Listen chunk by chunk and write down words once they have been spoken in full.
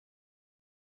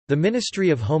The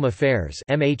Ministry of Home Affairs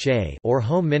 (MHA) or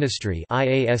Home Ministry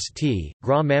 (IAST,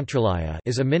 Gra Mantralaya)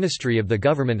 is a ministry of the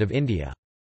Government of India.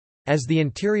 As the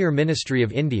Interior Ministry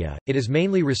of India, it is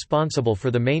mainly responsible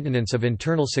for the maintenance of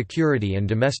internal security and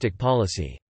domestic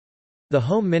policy. The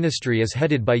Home Ministry is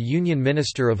headed by Union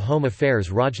Minister of Home Affairs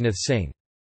Rajnath Singh.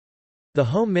 The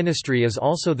Home Ministry is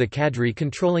also the cadre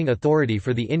controlling authority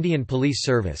for the Indian Police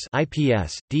Service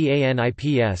 (IPS,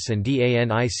 DANIPS and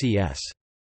DANICS).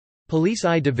 Police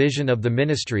I Division of the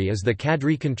Ministry is the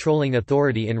cadre controlling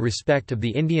authority in respect of the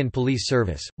Indian Police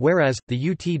Service, whereas, the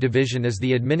UT Division is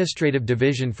the administrative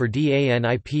division for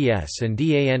DANIPS and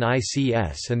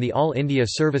DANICS and the All India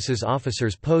Services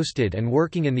officers posted and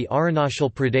working in the Arunachal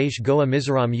Pradesh Goa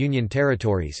Mizoram Union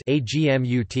Territories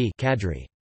cadre.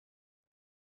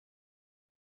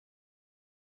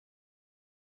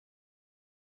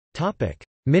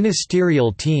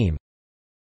 Ministerial team.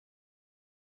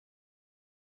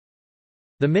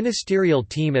 The ministerial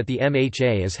team at the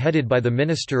MHA is headed by the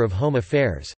Minister of Home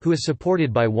Affairs, who is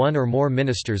supported by one or more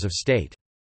ministers of state.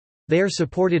 They are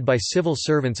supported by civil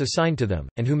servants assigned to them,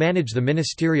 and who manage the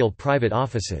ministerial private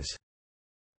offices.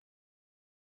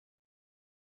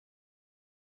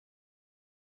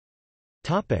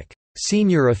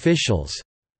 Senior officials.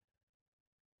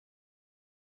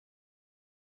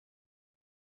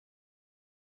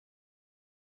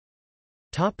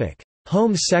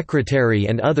 Home Secretary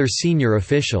and other senior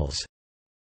officials.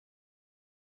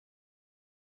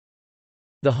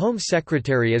 The Home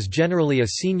Secretary is generally a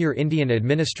senior Indian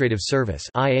Administrative Service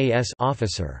 (IAS)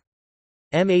 officer.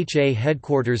 MHA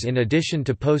headquarters in addition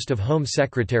to post of Home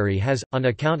Secretary has, on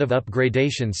account of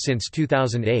upgradations since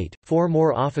 2008, 4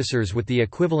 more officers with the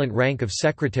equivalent rank of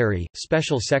Secretary,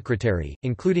 Special Secretary,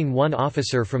 including 1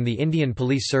 officer from the Indian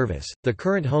Police Service. The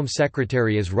current Home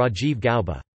Secretary is Rajiv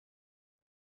Gauba.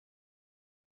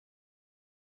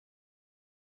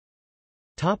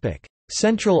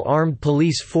 Central Armed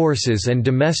Police Forces and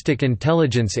Domestic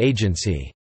Intelligence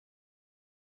Agency.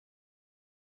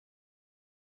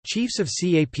 Chiefs of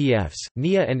CAPFs,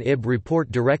 NIA and IB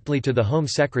report directly to the Home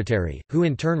Secretary, who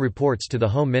in turn reports to the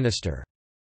Home Minister.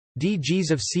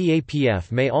 DGs of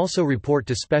CAPF may also report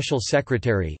to Special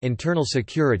Secretary Internal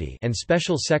Security and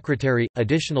Special Secretary,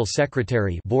 Additional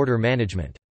Secretary Border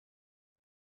Management.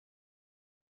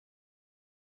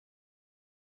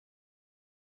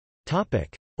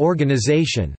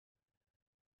 Organization.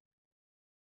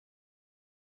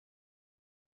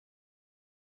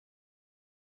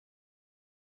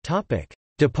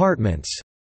 Departments.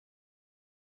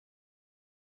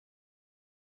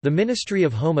 The Ministry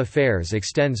of Home Affairs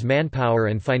extends manpower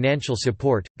and financial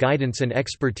support, guidance and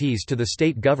expertise to the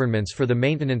state governments for the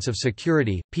maintenance of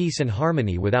security, peace and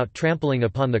harmony without trampling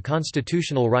upon the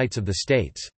constitutional rights of the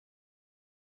states.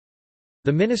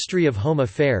 The Ministry of Home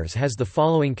Affairs has the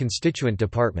following constituent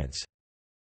departments.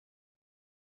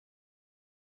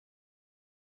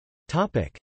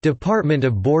 Department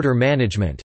of Border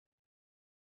Management.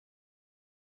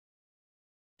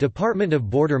 Department of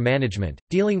Border Management,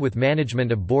 dealing with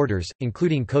management of borders,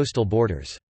 including coastal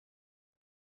borders.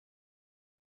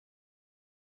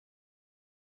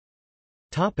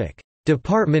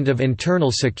 Department of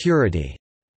Internal Security.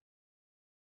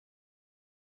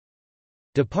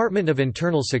 Department of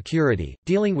Internal Security,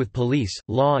 dealing with police,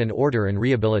 law and order and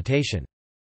rehabilitation.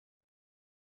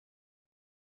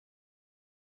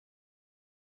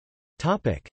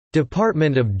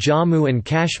 Department of Jammu and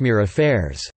Kashmir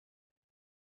Affairs.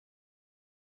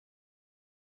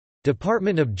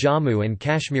 Department of Jammu and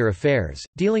Kashmir Affairs,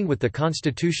 dealing with the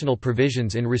constitutional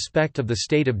provisions in respect of the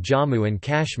state of Jammu and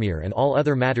Kashmir and all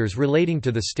other matters relating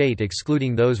to the state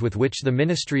excluding those with which the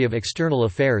Ministry of External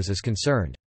Affairs is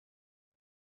concerned.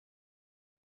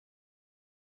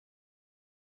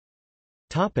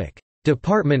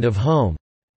 Department of Home.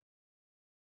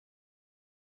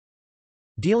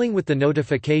 Dealing with the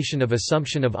notification of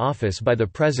assumption of office by the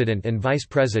President and Vice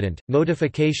President,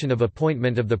 notification of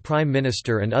appointment of the Prime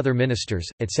Minister and other ministers,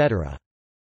 etc.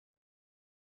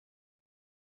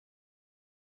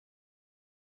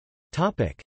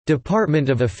 Department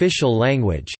of Official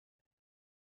Language.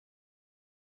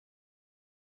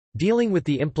 Dealing with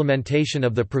the implementation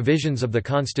of the provisions of the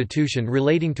Constitution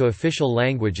relating to official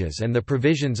languages and the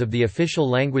provisions of the Official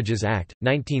Languages Act,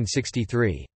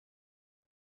 1963.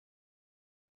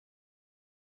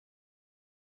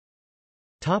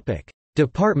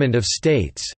 Department of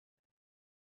States.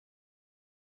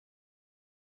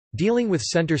 Dealing with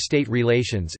center-state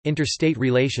relations, interstate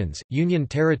relations, union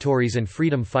territories and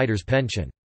freedom fighters' pension.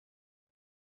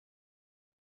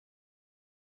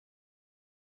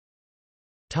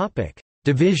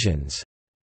 Divisions.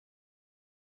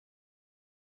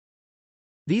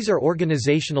 These are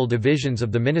organizational divisions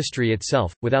of the ministry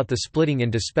itself, without the splitting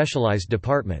into specialized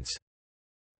departments.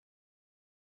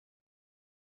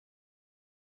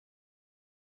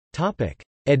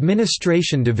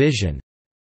 Administration division.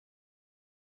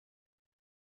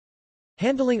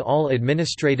 Handling all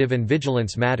administrative and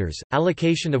vigilance matters,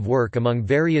 allocation of work among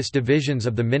various divisions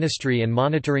of the ministry and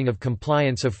monitoring of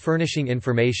compliance of furnishing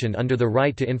information under the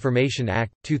Right to Information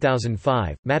Act,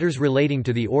 2005, matters relating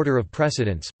to the Order of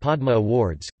Precedence, Padma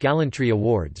Awards, Gallantry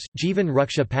Awards, Jeevan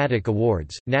Raksha Padak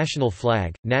Awards, National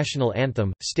Flag, National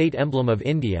Anthem, State Emblem of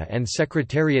India and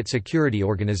Secretariat Security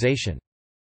Organisation.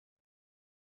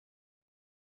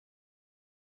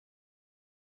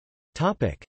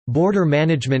 Border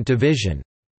Management Division.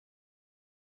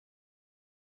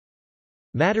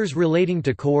 Matters relating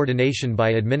to coordination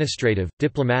by administrative,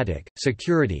 diplomatic,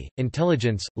 security,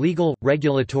 intelligence, legal,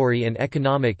 regulatory and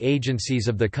economic agencies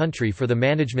of the country for the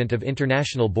management of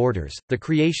international borders, the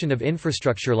creation of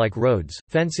infrastructure like roads,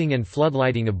 fencing and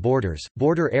floodlighting of borders,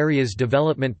 border areas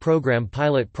development program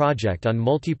pilot project on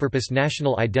multipurpose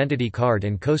national identity card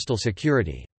and coastal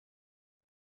security.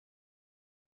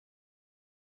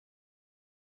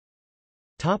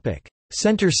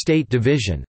 Center State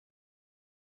Division.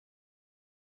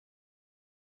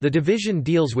 The division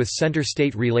deals with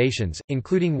center-state relations,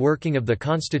 including working of the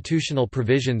constitutional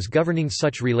provisions governing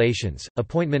such relations,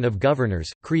 appointment of governors,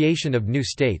 creation of new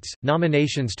states,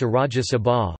 nominations to Rajya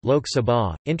Sabha, Lok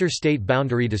Sabha, interstate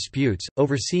boundary disputes,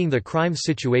 overseeing the crime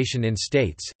situation in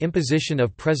states, imposition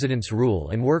of President's rule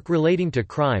and work relating to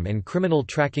crime and criminal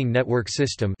tracking network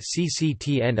system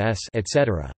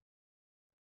etc.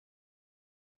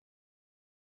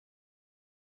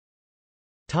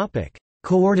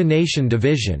 Coordination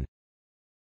Division.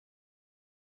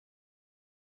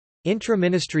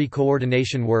 Intra-ministry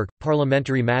coordination work,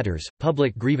 parliamentary matters,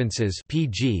 public grievances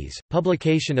 (PGs),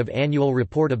 publication of annual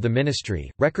report of the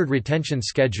ministry, record retention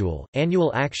schedule,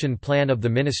 annual action plan of the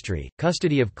ministry,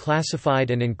 custody of classified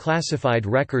and unclassified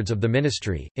records of the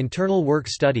ministry, internal work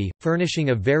study, furnishing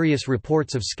of various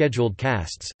reports of scheduled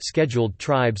castes, scheduled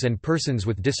tribes and persons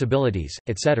with disabilities,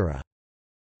 etc.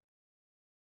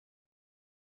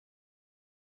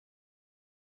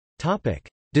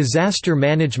 Disaster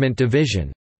Management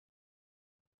Division.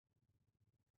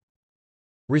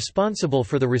 Responsible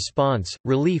for the response,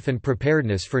 relief and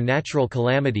preparedness for natural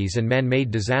calamities and man-made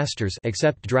disasters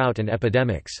except drought and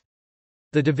epidemics.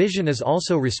 The division is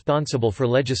also responsible for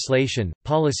legislation,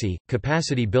 policy,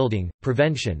 capacity building,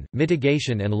 prevention,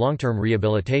 mitigation and long-term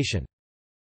rehabilitation.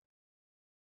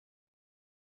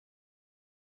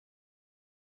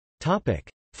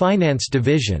 Finance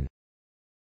Division.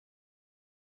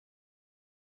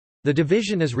 The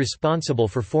division is responsible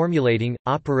for formulating,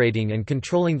 operating and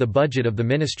controlling the budget of the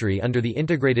ministry under the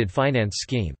Integrated Finance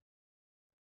Scheme.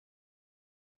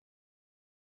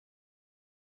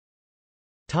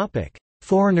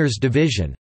 Foreigners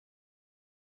Division.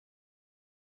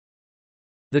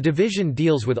 The division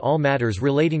deals with all matters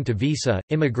relating to visa,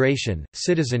 immigration,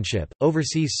 citizenship,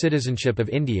 overseas citizenship of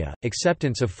India,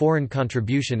 acceptance of foreign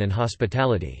contribution and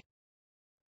hospitality.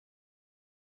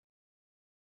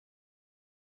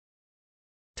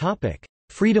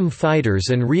 Freedom Fighters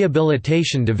and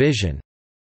Rehabilitation Division.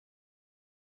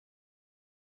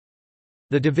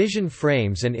 The division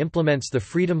frames and implements the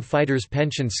Freedom Fighters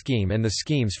Pension Scheme and the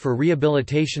schemes for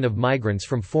rehabilitation of migrants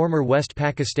from former West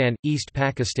Pakistan, East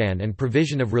Pakistan and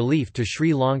provision of relief to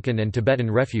Sri Lankan and Tibetan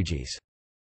refugees.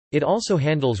 It also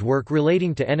handles work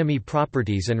relating to enemy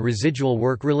properties and residual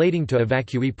work relating to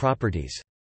evacuee properties.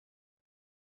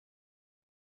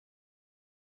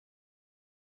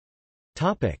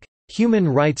 Human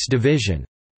Rights Division.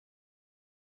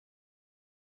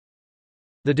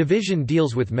 The division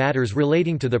deals with matters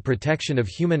relating to the Protection of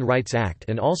Human Rights Act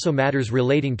and also matters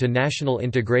relating to national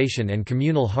integration and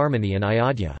communal harmony and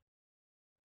Ayodhya.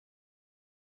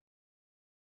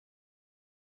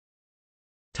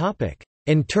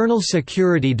 Internal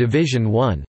Security Division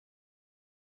 1.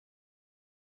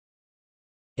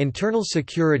 Internal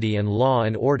security and law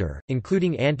and order,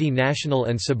 including anti-national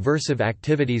and subversive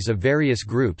activities of various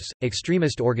groups,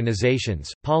 extremist organizations,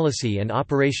 policy and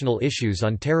operational issues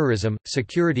on terrorism,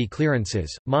 security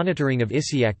clearances, monitoring of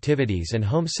ISI activities and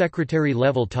Home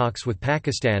Secretary-level talks with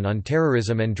Pakistan on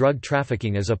terrorism and drug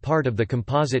trafficking as a part of the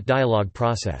composite dialogue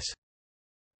process.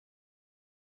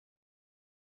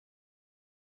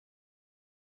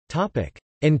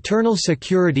 Internal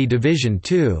Security Division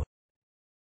 2.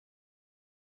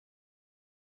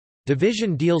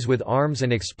 Division deals with arms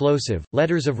and explosive,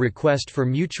 letters of request for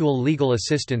mutual legal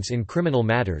assistance in criminal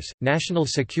matters, National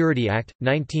Security Act,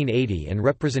 1980 and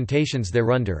representations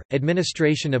thereunder,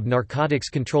 administration of Narcotics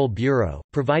Control Bureau,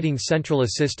 providing central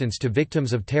assistance to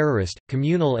victims of terrorist,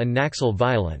 communal and Naxal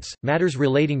violence, matters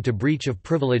relating to breach of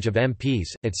privilege of MPs,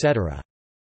 etc.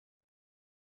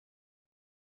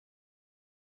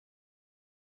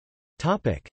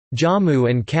 Jammu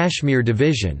and Kashmir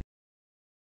Division.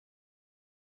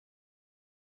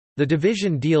 The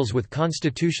division deals with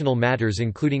constitutional matters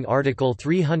including Article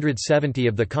 370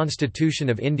 of the Constitution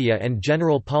of India and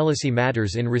general policy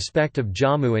matters in respect of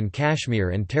Jammu and Kashmir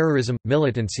and terrorism,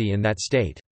 militancy in that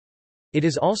state. It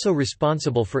is also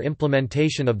responsible for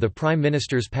implementation of the Prime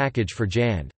Minister's package for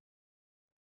Jand.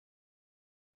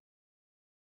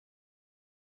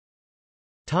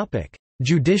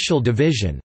 Judicial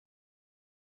Division.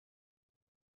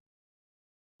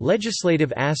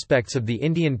 Legislative aspects of the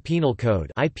Indian Penal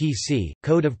Code (IPC),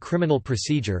 Code of Criminal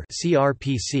Procedure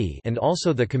 (CRPC), and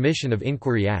also the Commission of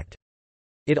Inquiry Act.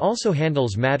 It also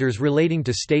handles matters relating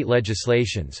to state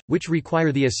legislations, which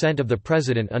require the assent of the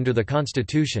President under the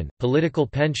Constitution, political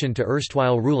pension to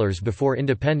erstwhile rulers before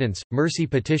independence, mercy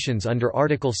petitions under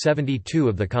Article 72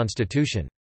 of the Constitution.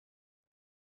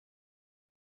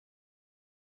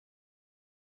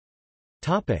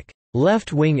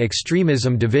 Left-wing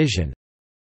extremism division.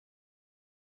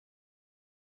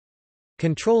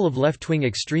 Control of left-wing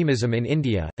extremism in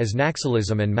India, as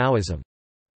Naxalism and Maoism.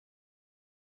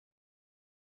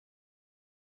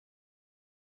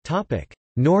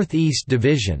 North-East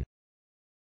Division.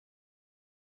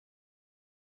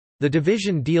 The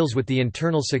division deals with the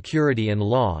internal security and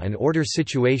law and order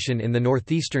situation in the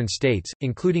northeastern states,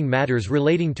 including matters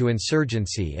relating to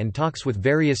insurgency and talks with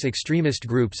various extremist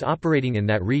groups operating in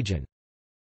that region.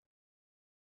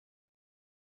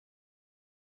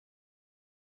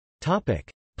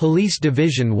 Police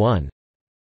Division 1.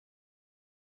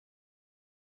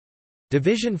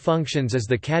 Division functions as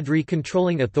the cadre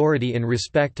controlling authority in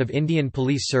respect of Indian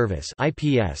Police Service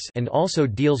 (IPS) and also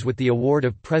deals with the award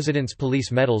of President's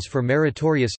Police Medals for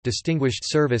meritorious, distinguished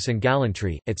service and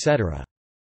gallantry, etc.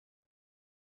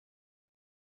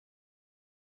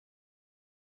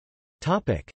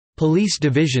 Police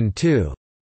Division 2.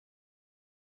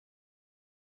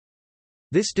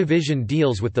 This division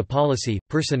deals with the policy,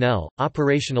 personnel,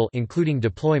 operational including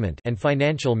deployment and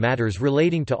financial matters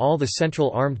relating to all the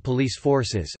Central Armed Police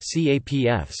Forces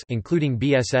 (CAPFs), including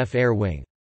BSF Air Wing.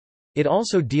 It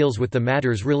also deals with the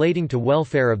matters relating to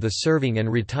welfare of the serving and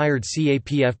retired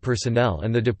CAPF personnel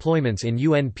and the deployments in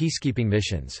UN peacekeeping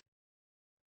missions.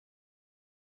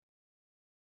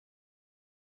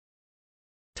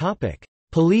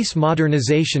 Police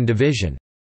Modernization Division.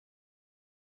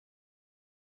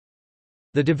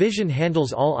 The division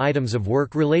handles all items of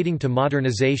work relating to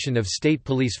modernization of state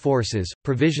police forces,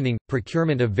 provisioning,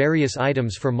 procurement of various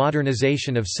items for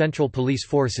modernization of central police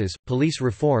forces, police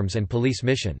reforms and police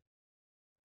mission.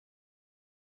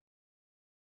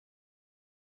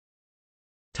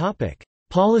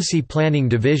 Policy Planning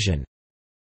Division.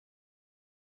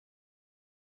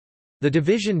 The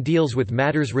division deals with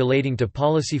matters relating to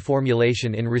policy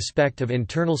formulation in respect of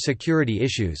internal security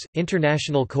issues,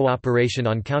 international cooperation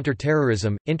on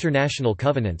counter-terrorism, international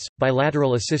covenants,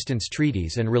 bilateral assistance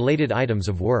treaties and related items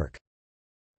of work.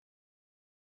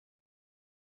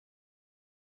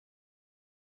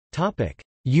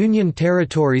 Union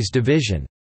Territories Division.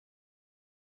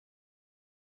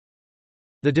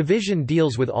 The division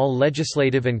deals with all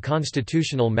legislative and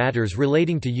constitutional matters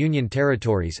relating to Union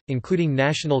territories, including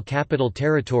National Capital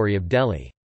Territory of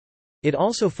Delhi. It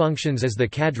also functions as the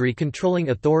cadre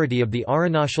controlling authority of the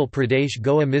Arunachal Pradesh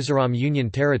Goa Mizoram Union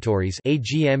Territories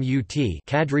 (AGMUT),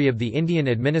 cadre of the Indian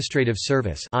Administrative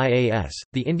Service (IAS),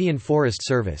 the Indian Forest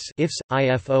Service (IFS,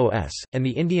 IFOS), and the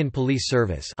Indian Police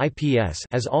Service (IPS),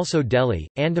 as also Delhi,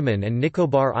 Andaman and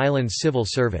Nicobar Islands Civil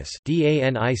Service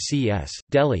 (DANICS),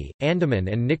 Delhi, Andaman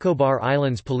and Nicobar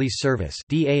Islands Police Service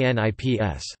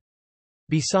 (DANIPS).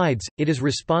 Besides, it is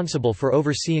responsible for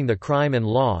overseeing the crime and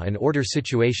law and order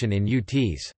situation in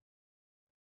UTs.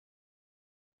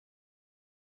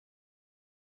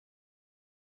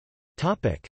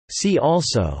 See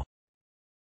also: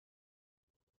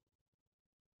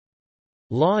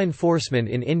 Law enforcement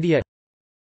in India,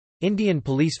 Indian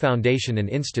Police Foundation and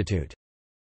Institute.